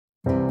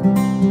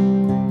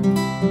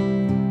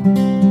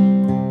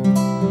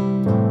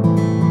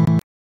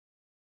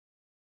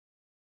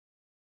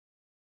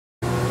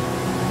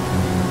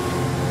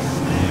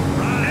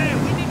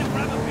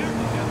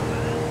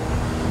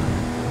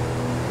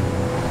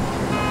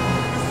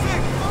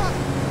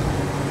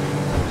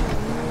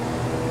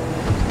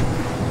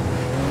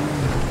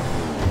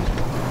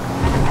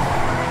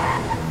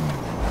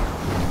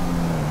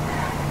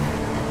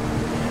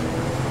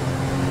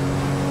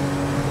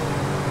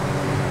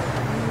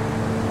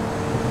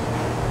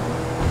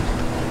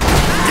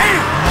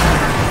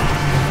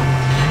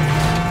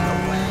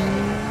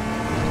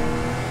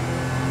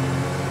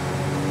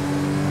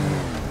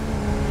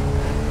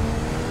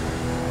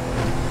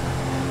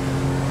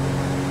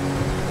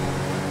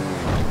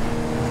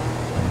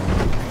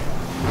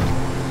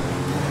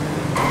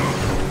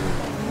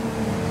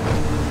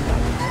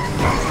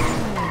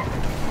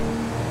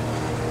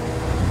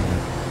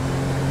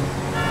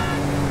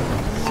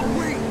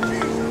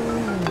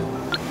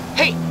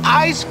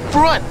Eyes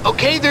front,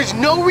 okay? There's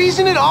no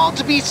reason at all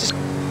to be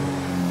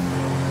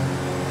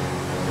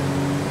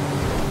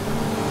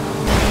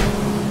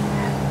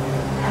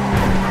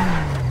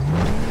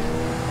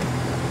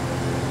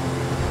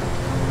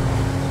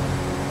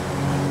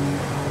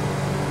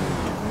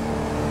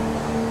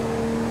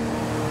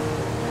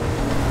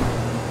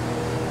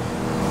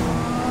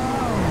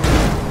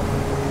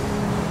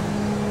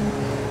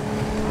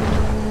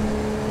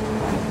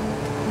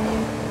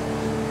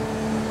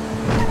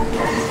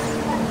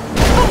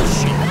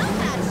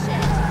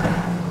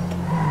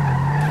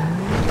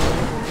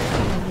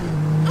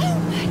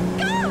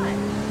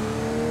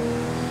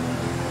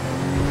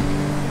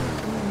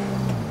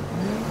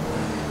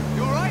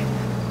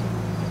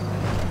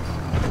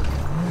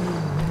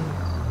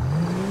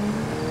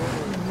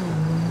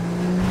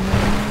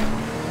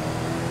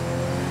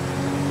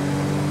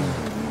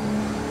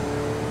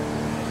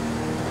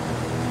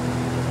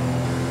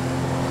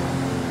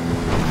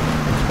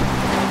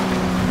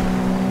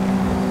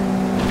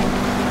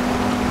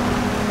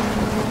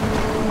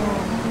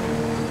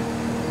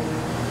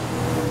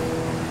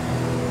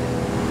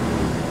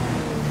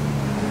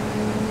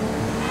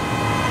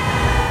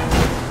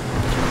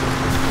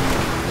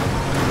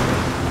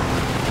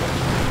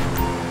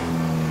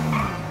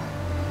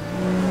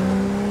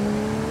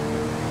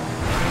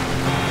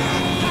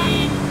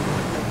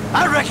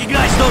I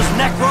recognize those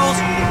neck rolls!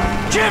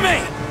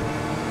 Jimmy!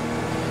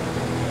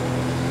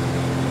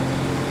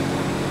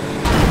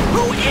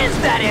 Who is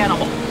that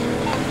animal?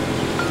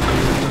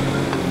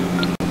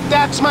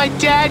 That's my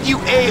dad, you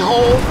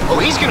a-hole. Oh,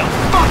 he's gonna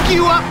fuck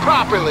you up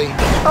properly.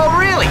 Oh,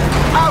 really?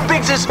 How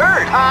big's his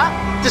herd,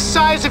 huh? The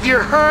size of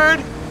your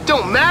herd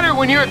don't matter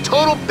when you're a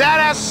total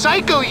badass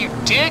psycho, you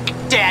dick.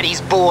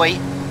 Daddy's boy.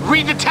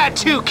 Read the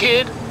tattoo,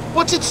 kid.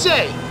 What's it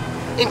say?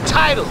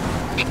 Entitled,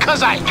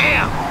 Because I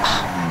Am.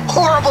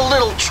 Horrible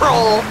little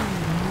troll.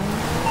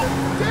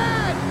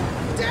 Dad!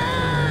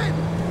 Dad!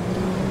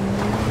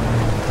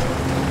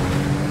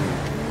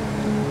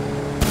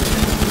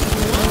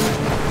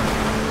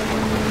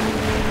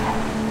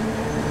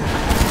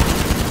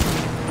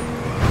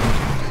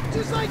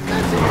 Just like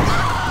that.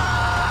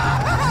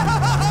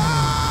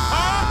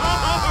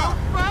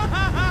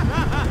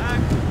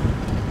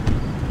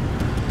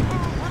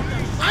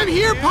 I'm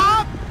here,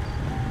 Pop!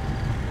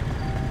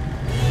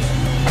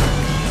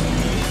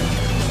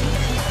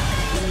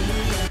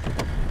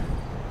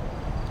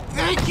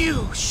 Thank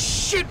you!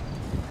 Shit!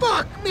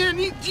 Fuck, man!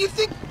 Do you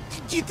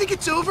think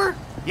it's over?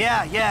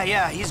 Yeah,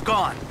 he's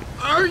gone.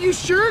 Are you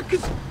sure?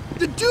 'Cause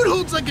the dude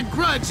holds like a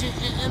grudge,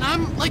 and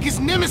I'm like his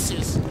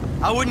nemesis.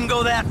 I wouldn't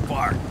go that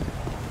far.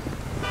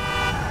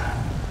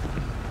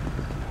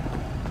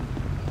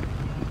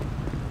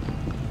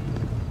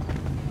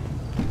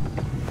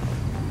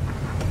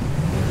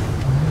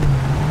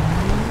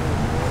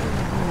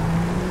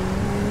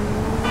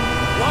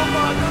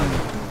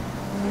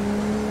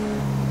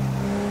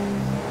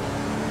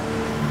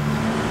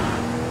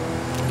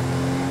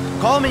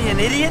 Call me an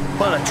idiot,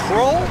 but a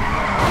troll?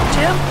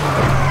 Tim?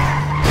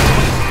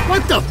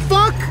 What the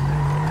fuck?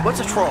 What's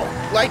a troll?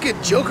 Like a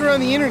joker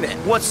on the internet.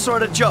 What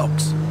sort of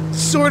jokes?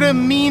 Sorta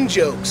mean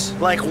jokes.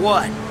 Like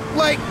what?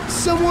 Like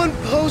someone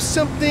posts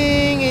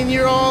something and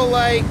you're all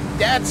like,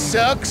 that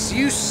sucks,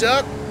 you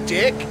suck,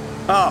 dick.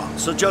 Oh,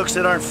 so jokes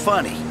that aren't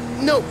funny.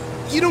 No,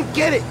 you don't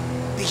get it.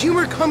 The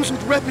humor comes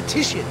with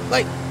repetition.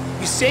 Like,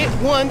 you say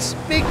it once,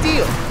 big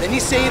deal. Then you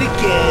say it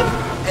again,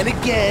 and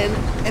again,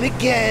 and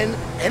again,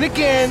 and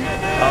again.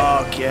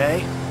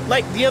 Okay.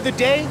 Like the other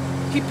day,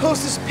 he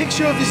posts this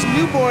picture of his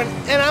newborn,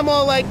 and I'm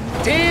all like,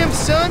 damn,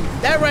 son,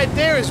 that right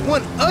there is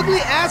one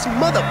ugly-ass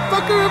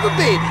motherfucker of a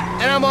baby.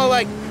 And I'm all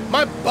like,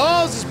 my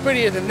balls is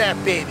prettier than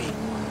that baby.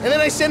 And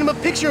then I send him a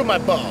picture of my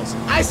balls.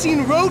 I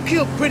seen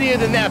roadkill prettier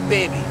than that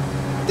baby.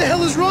 What the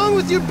hell is wrong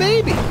with your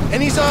baby?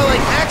 And he's all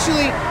like,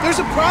 actually, there's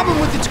a problem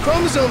with its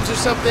chromosomes or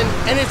something,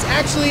 and it's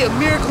actually a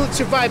miracle it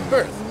survived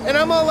birth. And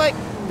I'm all like,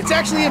 it's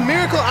actually a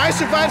miracle I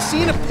survived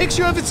seeing a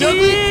picture of its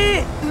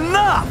ugly...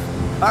 Enough!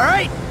 All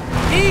right?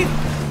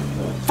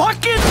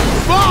 Fucking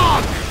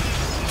fuck!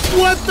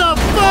 What the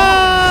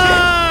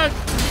fuck?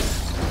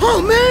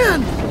 Oh,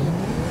 man!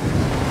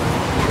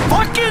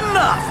 Fucking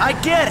enough! I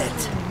get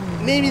it.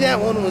 Maybe that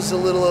one was a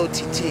little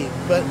OTT,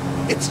 but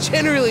it's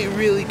generally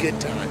really good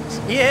times.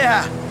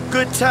 Yeah,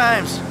 good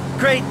times.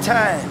 Great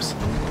times.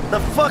 The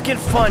fucking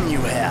fun you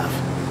have.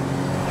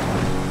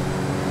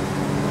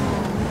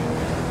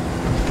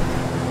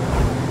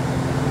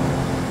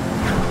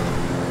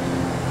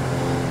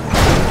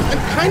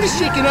 I'm kinda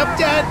shaken up,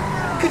 Dad.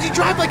 Could you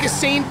drive like a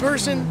sane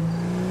person?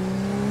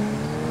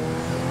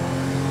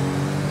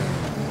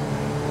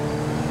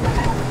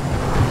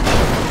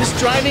 This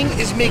driving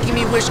is making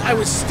me wish I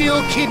was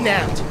still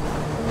kidnapped.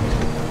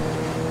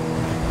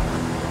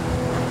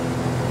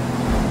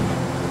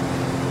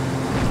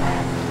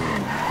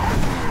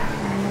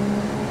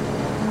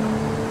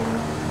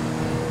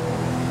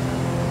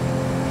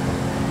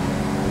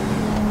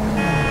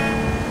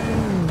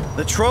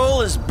 The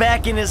troll is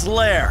back in his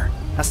lair.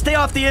 Now stay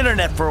off the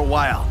internet for a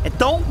while, and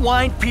don't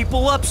wind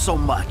people up so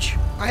much.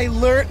 I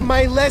learned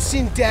my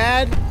lesson,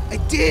 Dad. I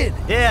did.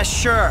 Yeah,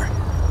 sure.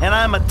 And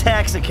I'm a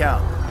tax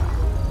account.